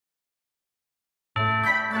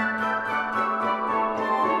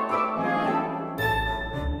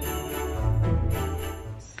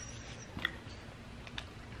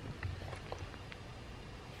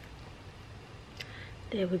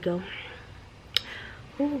There we go.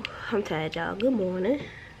 Ooh, I'm tired, y'all. Good morning.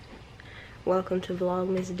 Welcome to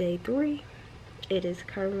Vlogmas Day 3. It is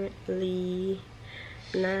currently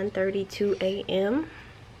 9:32 a.m.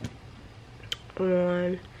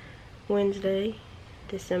 on Wednesday,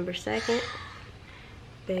 December 2nd.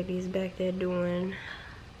 Baby's back there doing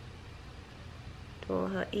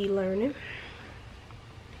her e-learning.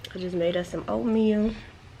 I just made us some oatmeal.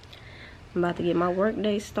 I'm about to get my work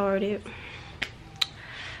day started.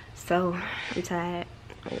 So I'm tired.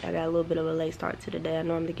 I got a little bit of a late start to the day. I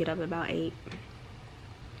normally get up at about 8,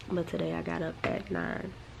 but today I got up at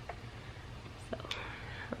 9. So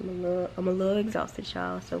I'm a little exhausted,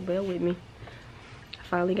 y'all, so bear with me. I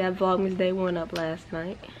finally got Vlogmas Day 1 up last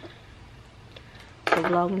night. So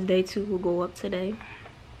Vlogmas Day 2 will go up today.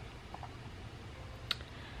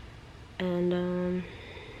 And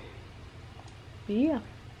yeah,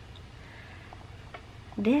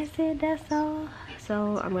 that's it, that's all.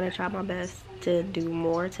 So I'm gonna try my best to do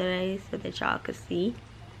more today so that y'all could see.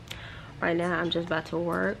 Right now I'm just about to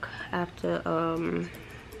work. After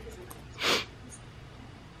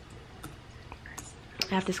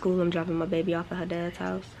school I'm dropping my baby off at her dad's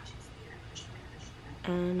house,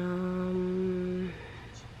 and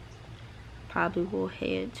probably will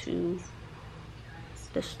head to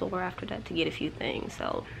the store after that to get a few things.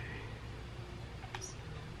 So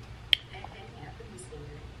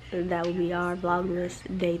that will be our Vlogmas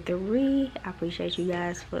Day 3. I appreciate you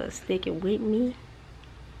guys for sticking with me,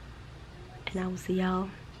 and I will see y'all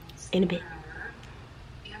in a bit.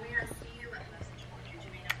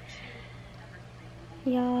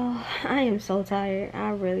 Y'all, I am so tired. I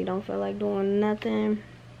really don't feel like doing nothing.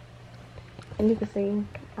 And you can see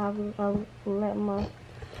I'll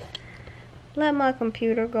let my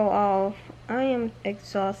computer go off. I am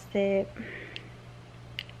exhausted.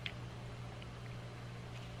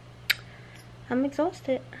 I'm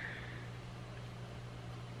exhausted.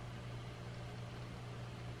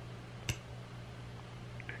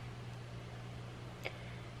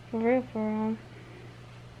 For real, for real.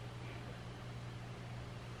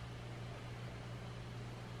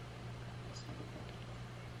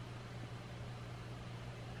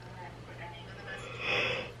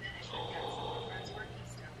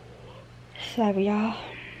 Sorry, y'all.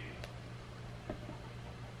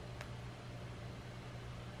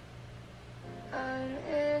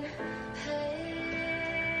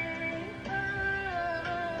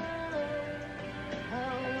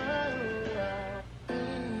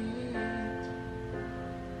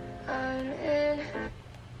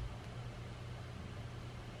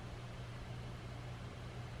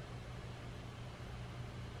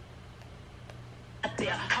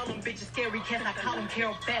 Call them bitches scary cats, I call them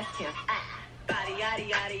Carol Baskins. Body yaddy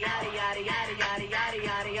yaddy yaddy yaddy yaddy yaddy yaddy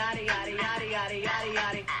yaddy yaddy yaddy yaddy yaddy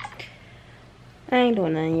yaddy. I ain't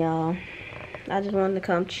doing nothing, y'all. I just wanted to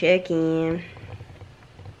come check in.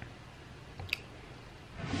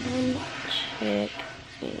 Check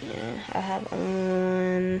in. I have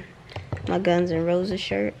on my Guns N' Roses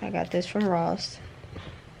shirt. I got this from Ross.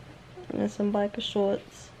 And then some biker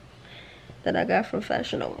shorts that I got from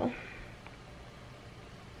Fashion Nova.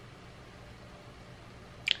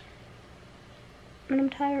 And I'm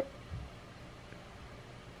tired.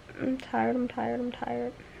 I'm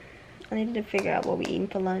tired. I need to figure out what we're eating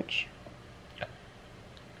for lunch.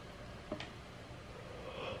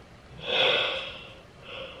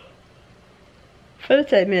 Finna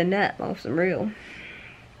take me a nap on some real.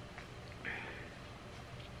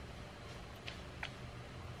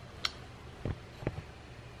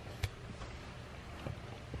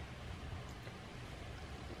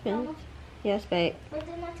 Mama? Yes, babe. What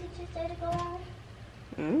did my teacher say to go on?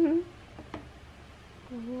 Mm-hmm.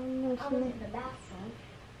 I was in the bathroom.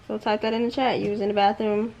 So type that in the chat. You was in the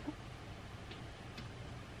bathroom.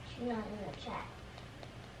 She's not in the chat.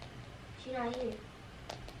 She's not here.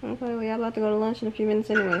 Okay, well, y'all about to go to lunch in a few minutes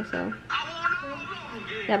anyway, so.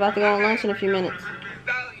 Y'all about to go on lunch in a few minutes.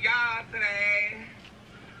 So y'all, today,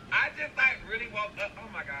 I just like really woke up. Oh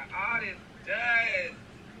my God, all this dust.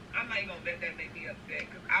 I'm not even gonna let that make me upset,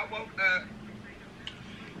 because I woke up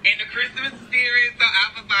in the Christmas spirit, so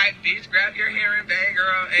I was like, bitch, grab your hair and bag,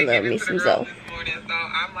 girl, and Love give me it to some the girls Zoe. this morning. So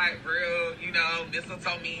I'm like, real, you know,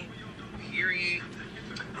 mistletoe me, period.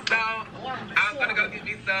 So I'm gonna go get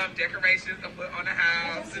me some decorations to put on the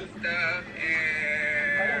house and stuff,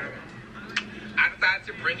 and I decided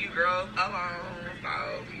to bring you girls along.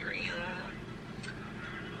 So period.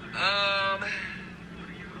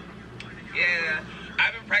 Yeah,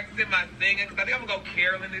 I've been practicing my singing because I think I'm gonna go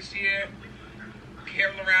caroling this year.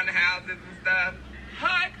 Carol around the houses and stuff.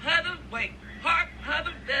 Hark, hark the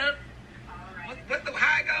bells. What's the,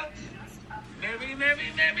 how it go?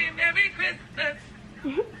 Merry Christmas.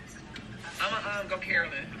 I'ma go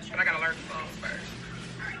caroling, but I gotta learn the song first.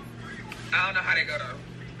 I don't know how they go though.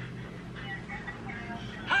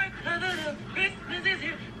 Christmas is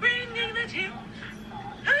here, bringing the cheer.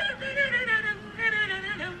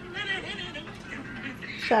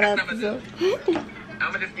 Shout out to Zoe.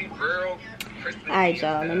 I'ma just be real Christmas. Alright,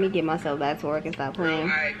 y'all. Let me get myself back to work and stop playing.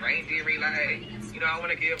 Like reindeer, like, you know, I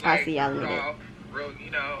want to give I'll like see y'all later. real,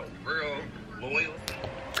 you know, real loyal.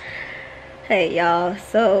 Hey, y'all.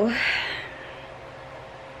 So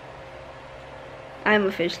I'm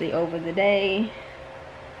officially over the day.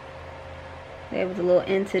 There was a little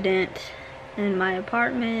incident in my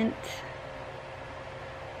apartment.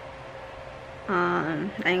 I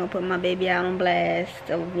ain't gonna put my baby out on blast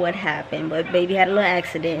of what happened, but baby had a little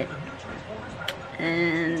accident,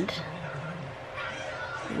 and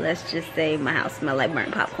let's just say my house smelled like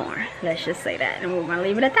burnt popcorn. Let's just say that, and we're gonna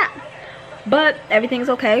leave it at that. But everything's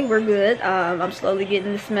okay. We're good. I'm slowly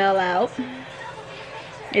getting the smell out.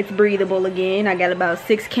 It's breathable again. I got about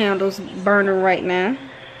 6 candles burning right now,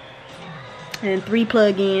 and 3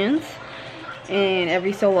 plug-ins. And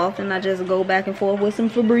every so often I just go back and forth with some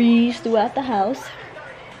Febreze throughout the house.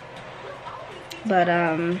 But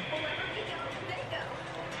and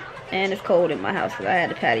it's cold in my house because I had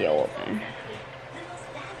the patio open.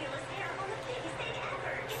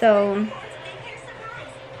 So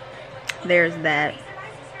there's that.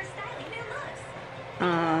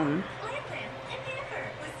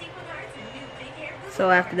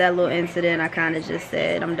 So after that little incident, I kind of just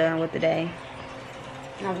said I'm done with the day.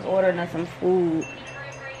 I was ordering us some food.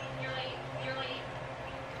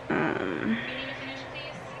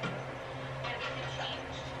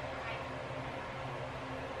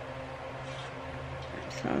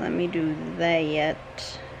 So let me do that.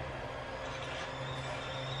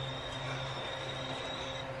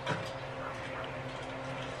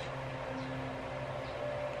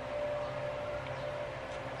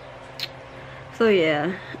 So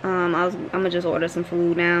yeah, I'm gonna just order some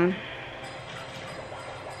food now.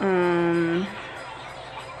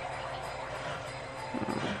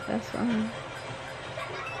 That's fine.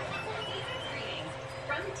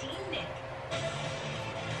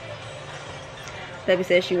 Baby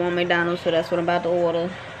said she want McDonald's, so that's what I'm about to order.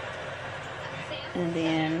 And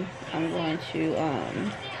then I'm going to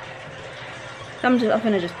I'm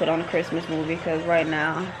gonna just put on a Christmas movie because right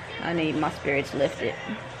now I need my spirits lifted.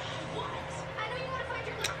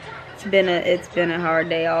 It's been a hard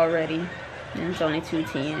day already, and it's only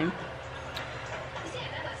 2:10.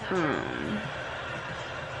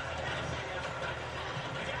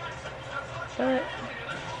 But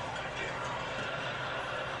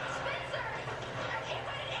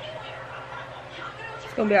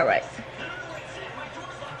it's gonna be alright.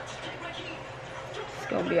 It's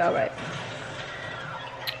gonna be alright.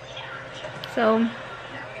 So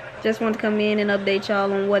just want to come in and update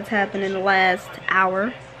y'all on what's happened in the last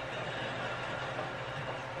hour.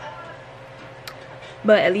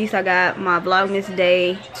 But at least I got my Vlogmas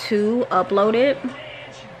Day 2 uploaded.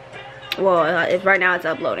 Well, right now it's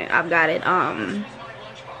uploading. I've got it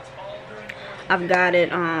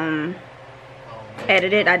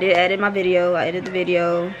edited. I did edit my video. I edited the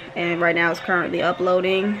video, and right now it's currently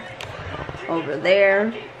uploading over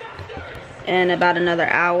there. In about another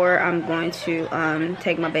hour, I'm going to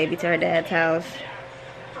take my baby to her dad's house.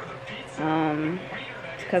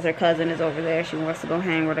 Because her cousin is over there. She wants to go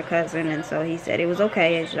hang with her cousin, and so he said it was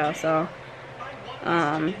okay, as y'all saw.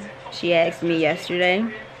 She asked me yesterday,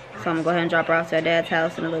 so I'm gonna go ahead and drop her off to her dad's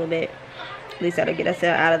house in a little bit. At least that'll get us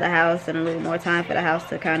out of the house and a little more time for the house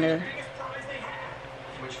to kind of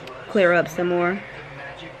clear up some more.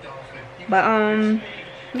 But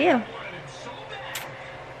yeah.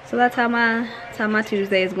 So that's how my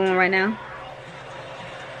Tuesday is going right now.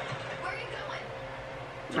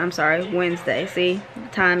 I'm sorry, Wednesday. See,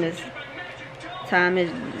 days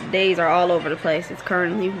are all over the place. It's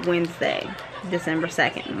currently Wednesday, December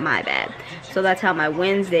 2nd. My bad. So that's how my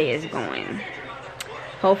Wednesday is going.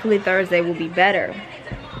 Hopefully Thursday will be better,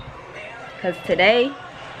 because today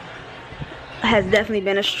has definitely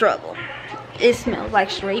been a struggle. It smells like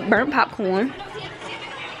straight burnt popcorn.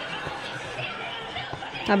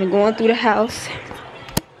 I've been going through the house,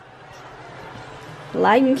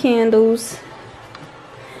 lighting candles.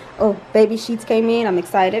 Oh, baby sheets came in. I'm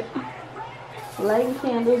excited. Lighting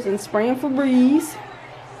candles and spraying Febreze.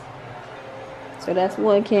 So that's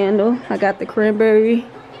one candle. I got the cranberry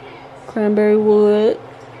wood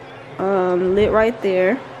lit right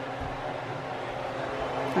there.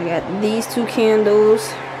 I got these 2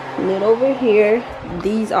 candles lit over here.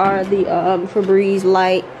 These are the Febreze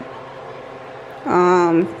light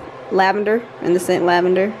lavender, in the scent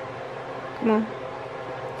lavender. Come on,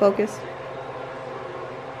 focus.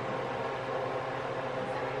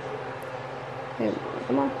 There,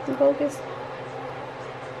 come on, focus.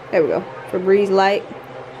 There we go. Febreze light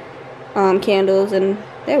candles, and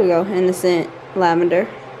there we go, in the scent lavender,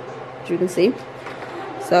 as you can see.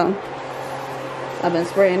 So I've been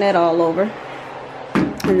spraying that all over,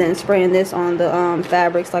 and then spraying this on the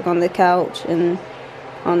fabrics, like on the couch and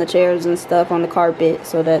on the chairs and stuff, on the carpet,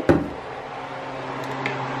 so that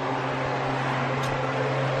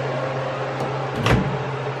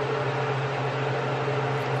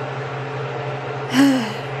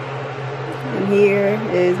and here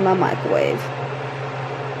is my microwave.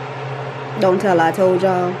 Don't tell I told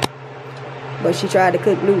y'all, but she tried to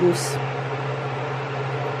cook noodles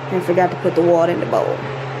and forgot to put the water in the bowl.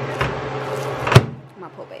 My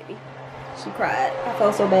poor baby. She cried. I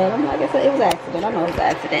felt so bad. I'm like I said, it was an accident. I know it was an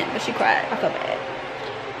accident, but she cried. I felt bad.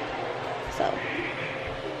 So,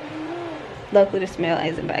 luckily the smell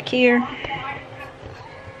isn't back here.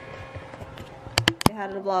 Say hi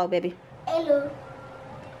to the vlog, baby. Hello.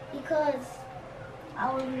 Because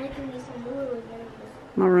I was making me some noodles.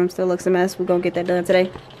 My room still looks a mess. We're gonna get that done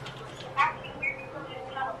today.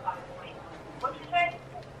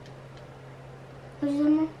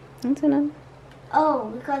 What's in it? Oh,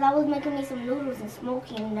 because I was making me some noodles and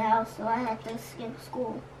smoking now, so I had to skip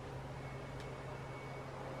school.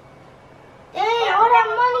 Dang, all that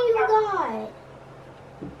money you got.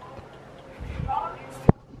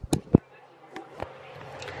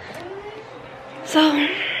 So,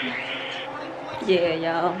 yeah,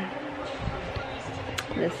 y'all.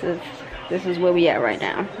 This is where we at right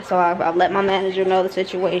now. So I've let my manager know the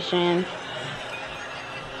situation.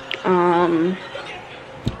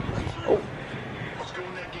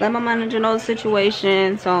 Let my manager know the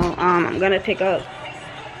situation. So I'm gonna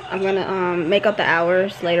make up the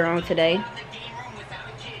hours later on today.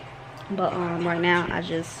 But right now I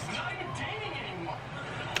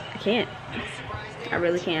can't. I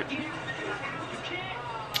really can't.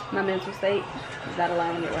 My mental state is not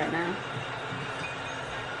allowing it right now.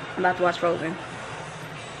 I'm about to watch Frozen.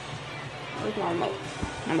 Where's my remote?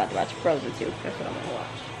 I'm about to watch Frozen too. That's what I'm gonna watch.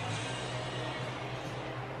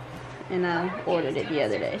 And I ordered it the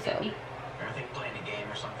other day, so. I think playing a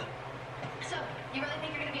game or something. So, you really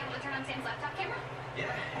think you're gonna be able to turn on Sam's laptop camera?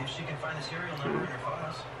 Yeah, if she can find the serial number in her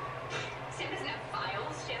files. Sam doesn't have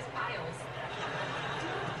files, she has files.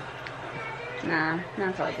 Nah,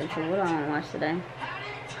 not talking to. What do I want to watch today?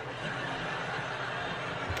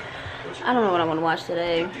 I don't know what I want to watch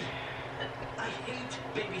today. I hate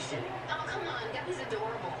babysitting. Oh, come on, Gabby's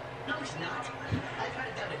adorable. No, he's not. I've had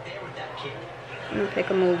it done a day with that kid. I'm gonna pick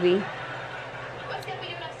a movie. What's Gabby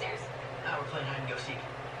doing upstairs? We're playing hide and go seek.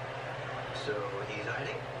 So he's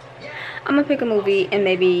hiding? Yeah. I'm gonna pick a movie and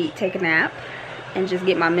maybe take a nap and just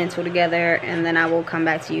get my mental together, and then I will come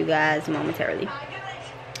back to you guys momentarily.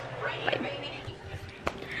 Bye.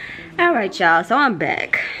 Alright, y'all, so I'm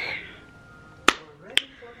back.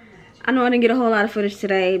 I know I didn't get a whole lot of footage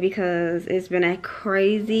today because it's been a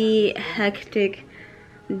crazy, hectic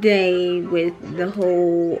day with the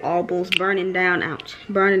whole almost burning down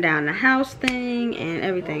the house thing and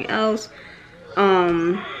everything else.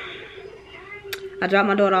 I dropped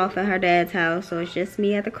my daughter off at her dad's house, so it's just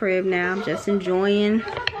me at the crib now. I'm just enjoying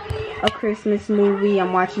a Christmas movie.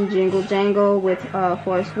 I'm watching Jingle Jangle with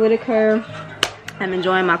Forrest Whitaker. I'm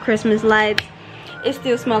enjoying my Christmas lights. It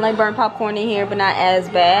still smells like burnt popcorn in here, but not as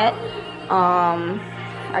bad.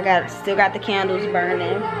 I still got the candles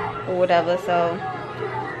burning or whatever, so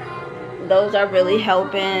those are really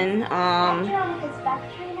helping.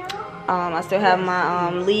 I still have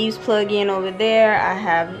my leaves plug in over there. I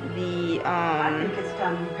have the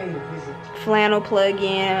flannel plug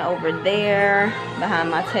in over there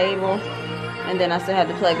behind my table, and then I still have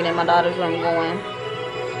the plug in my daughter's room going.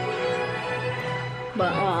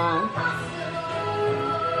 But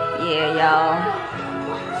yeah, y'all,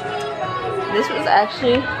 this was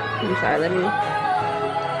actually, I'm sorry, let me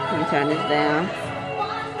turn this down.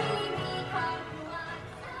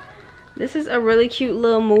 This is a really cute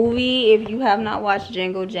little movie. If you have not watched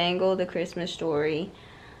Jingle Jangle, the Christmas story,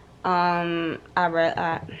 sorry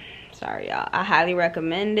y'all, I highly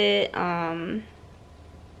recommend it.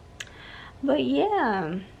 But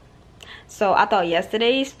yeah, so I thought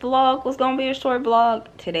yesterday's vlog was gonna be a short vlog.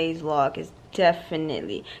 Today's vlog is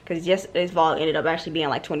definitely, because yesterday's vlog ended up actually being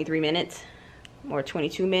like 23 minutes or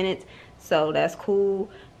 22 minutes, so that's cool.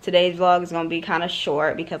 Today's vlog is gonna be kind of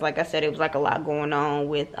short because, like I said, it was like a lot going on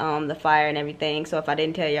with the fire and everything. So if I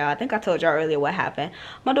didn't tell y'all, I think I told y'all earlier what happened.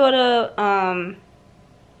 My daughter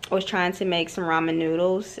was trying to make some ramen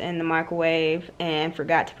noodles in the microwave and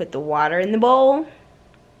forgot to put the water in the bowl.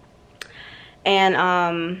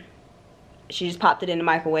 And she just popped it in the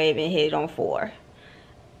microwave and hit it on 4.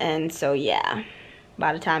 And so yeah,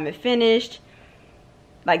 by the time it finished,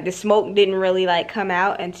 like the smoke didn't really like come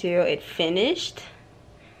out until it finished.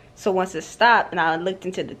 So once it stopped and I looked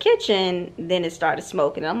into the kitchen, then it started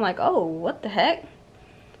smoking. And I'm like, oh, what the heck?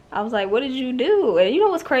 I was like, what did you do? And you know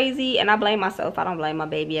what's crazy? And I blame myself. I don't blame my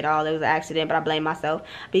baby at all. It was an accident, but I blame myself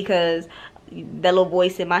because that little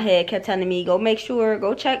voice in my head kept telling me, go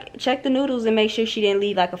check the noodles and make sure she didn't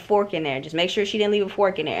leave like a fork in there. Just make sure she didn't leave a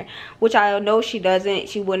fork in there, which I know she doesn't.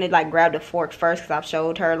 She wouldn't have like grabbed a fork first because I've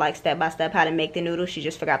showed her like step by step how to make the noodles. She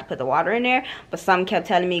just forgot to put the water in there. But some kept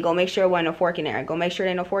telling me, go make sure there wasn't a fork in there. Go make sure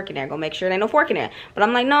there ain't no fork in there. Go make sure there ain't no fork in there. But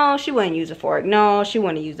I'm like, no, she wouldn't use a fork. No, she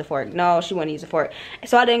wouldn't use the fork. No, she wouldn't use a fork.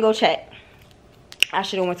 So I didn't go check. I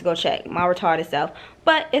should have went to go check, my retarded self.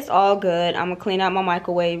 But it's all good. I'm gonna clean out my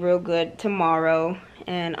microwave real good tomorrow.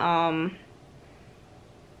 And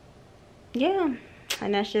yeah,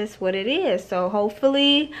 and that's just what it is. So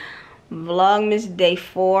hopefully Vlogmas day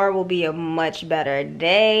 4 will be a much better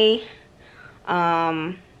day.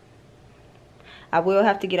 I will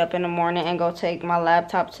have to get up in the morning and go take my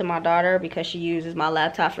laptop to my daughter because she uses my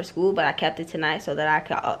laptop for school, but I kept it tonight so that I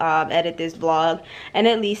could edit this vlog and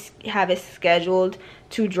at least have it scheduled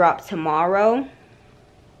to drop tomorrow.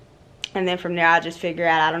 And then from there I'll just figure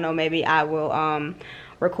out, I don't know, maybe I will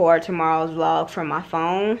record tomorrow's vlog from my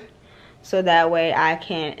phone, so that way I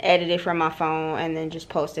can edit it from my phone and then just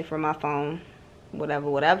post it from my phone,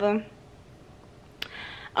 whatever.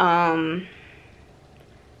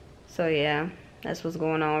 So yeah, that's what's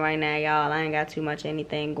going on right now, y'all. I ain't got too much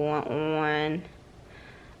anything going on,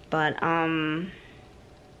 but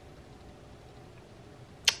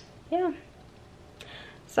yeah.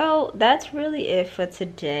 So that's really it for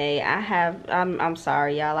today. I'm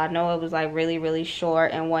sorry, y'all. I know it was like really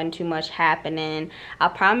short and wasn't too much happening. I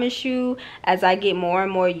promise you, as I get more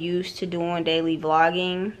and more used to doing daily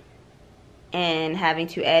vlogging and having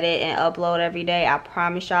to edit and upload every day, I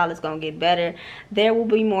promise y'all it's gonna get better. There will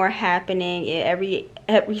be more happening. Every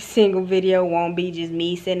single video won't be just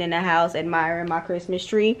me sitting in the house admiring my Christmas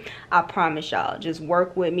tree. I promise y'all, just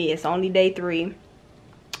work with me. It's only day 3.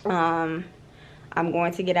 I'm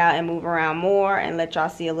going to get out and move around more and let y'all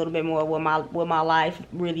see a little bit more of what my life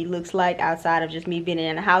really looks like outside of just me being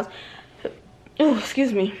in the house. Oh,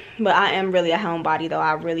 excuse me. But I am really a homebody, though.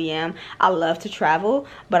 I really am. I love to travel,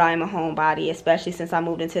 but I am a homebody, especially since I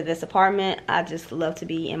moved into this apartment. I just love to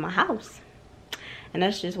be in my house. And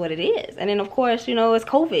that's just what it is. And then, of course, you know, it's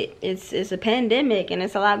COVID. It's a pandemic, and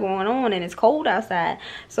it's a lot going on, and it's cold outside.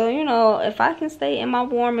 So, you know, if I can stay in my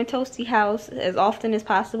warm and toasty house as often as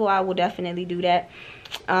possible, I will definitely do that.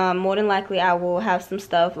 More than likely, I will have some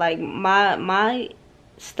stuff. Like, my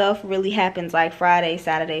stuff really happens, like, Friday,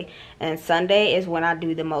 Saturday, and Sunday is when I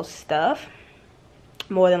do the most stuff.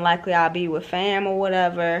 More than likely, I'll be with fam or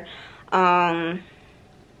whatever.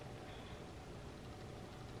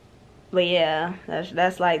 But yeah,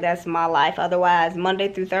 that's my life. Otherwise,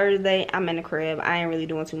 Monday through Thursday, I'm in the crib. I ain't really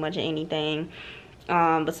doing too much of anything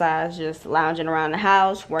besides just lounging around the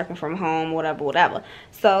house, working from home, whatever.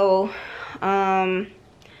 So I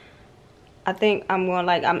think I'm going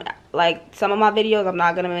like some of my videos, I'm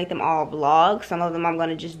not gonna make them all vlogs. Some of them I'm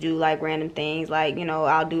gonna just do like random things, like, you know,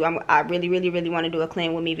 I really want to do a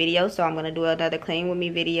clean with me video, so I'm gonna do another clean with me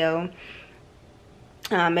video.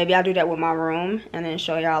 Maybe I'll do that with my room and then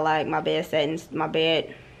show y'all like my bed settings,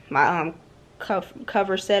 my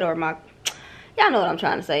cover set, or my, y'all know what I'm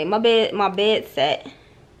trying to say, my bed set,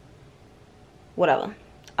 whatever.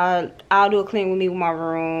 I'll do a clean with me with my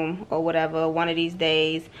room or whatever one of these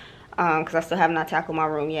days, because I still have not tackled my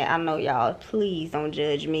room yet. I know, y'all, please don't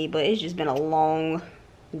judge me, but it's just been a long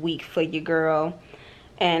week for your girl,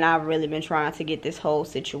 and I've really been trying to get this whole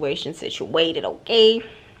situation situated, okay?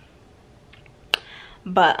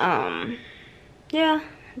 But yeah,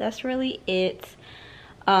 that's really it.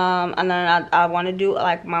 And then I want to do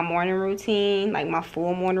like my morning routine, like my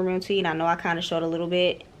full morning routine. I know I kind of showed a little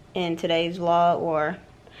bit in today's vlog, or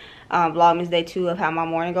Vlogmas day 2 of how my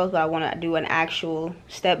morning goes, but I want to do an actual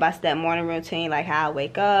step-by-step morning routine, like how I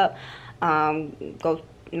wake up,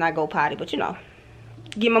 not go potty, but you know,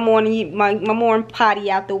 get my morning potty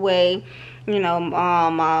out the way. You know,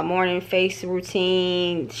 my morning face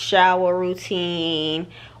routine, shower routine,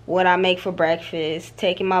 what I make for breakfast,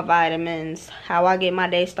 taking my vitamins, how I get my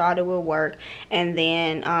day started with work, and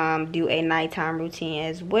then do a nighttime routine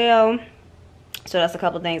as well. So that's a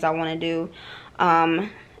couple things I want to do.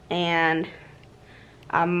 And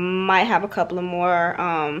I might have a couple of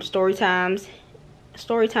more story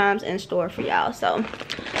story times in store for y'all. So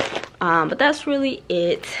but that's really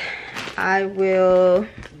it. I will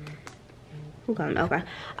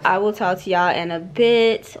I will talk to y'all in a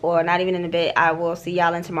bit, or not even in a bit. I will see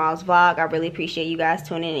y'all in tomorrow's vlog. I really appreciate you guys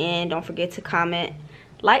tuning in. Don't forget to comment,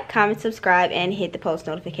 like, comment, subscribe, and hit the post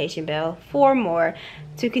notification bell for more,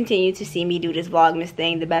 to continue to see me do this Vlogmas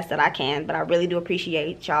thing the best that I can. But I really do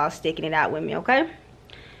appreciate y'all sticking it out with me, okay?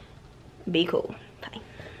 Be cool. Bye.